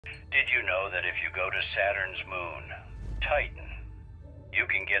Did you know that if you go to Saturn's moon, Titan, you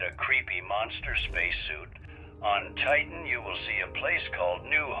can get a creepy monster spacesuit? On Titan, you will see a place called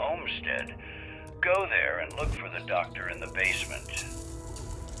New Homestead. Go there and look for the doctor in the basement.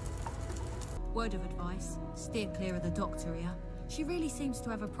 Word of advice, steer clear of the doctor here. She really seems to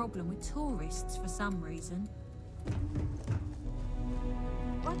have a problem with tourists for some reason.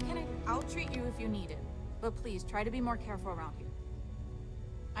 What can I'll treat you if you need it. But please, try to be more careful around here.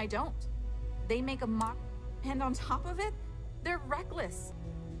 I don't. They make a mock, and on top of it, they're reckless.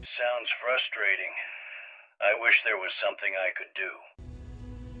 Sounds frustrating. I wish there was something I could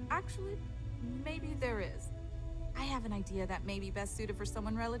do. Actually, maybe there is. I have an idea that may be best suited for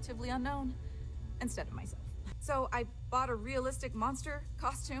someone relatively unknown, instead of myself. So I bought a realistic monster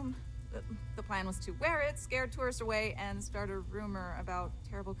costume. The plan was to wear it, scare tourists away, and start a rumor about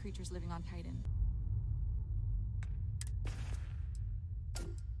terrible creatures living on Titan.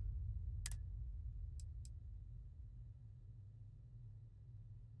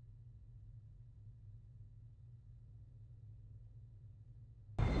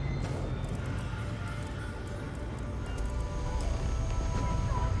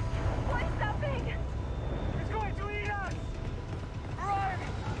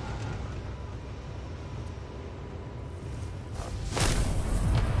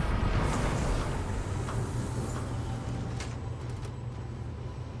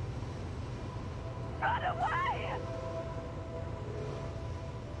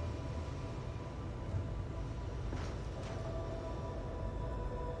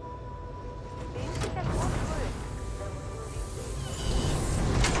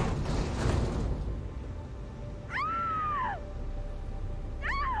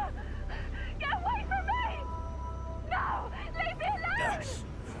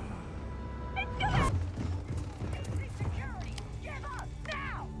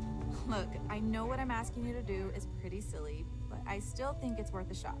 Look, I know what I'm asking you to do is pretty silly, but I still think it's worth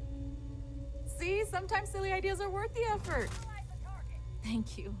a shot. See, sometimes silly ideas are worth the effort.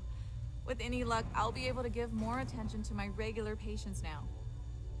 Thank you. With any luck, I'll be able to give more attention to my regular patients now.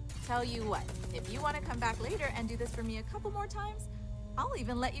 Tell you what, if you want to come back later and do this for me a couple more times, I'll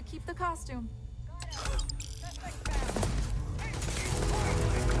even let you keep the costume.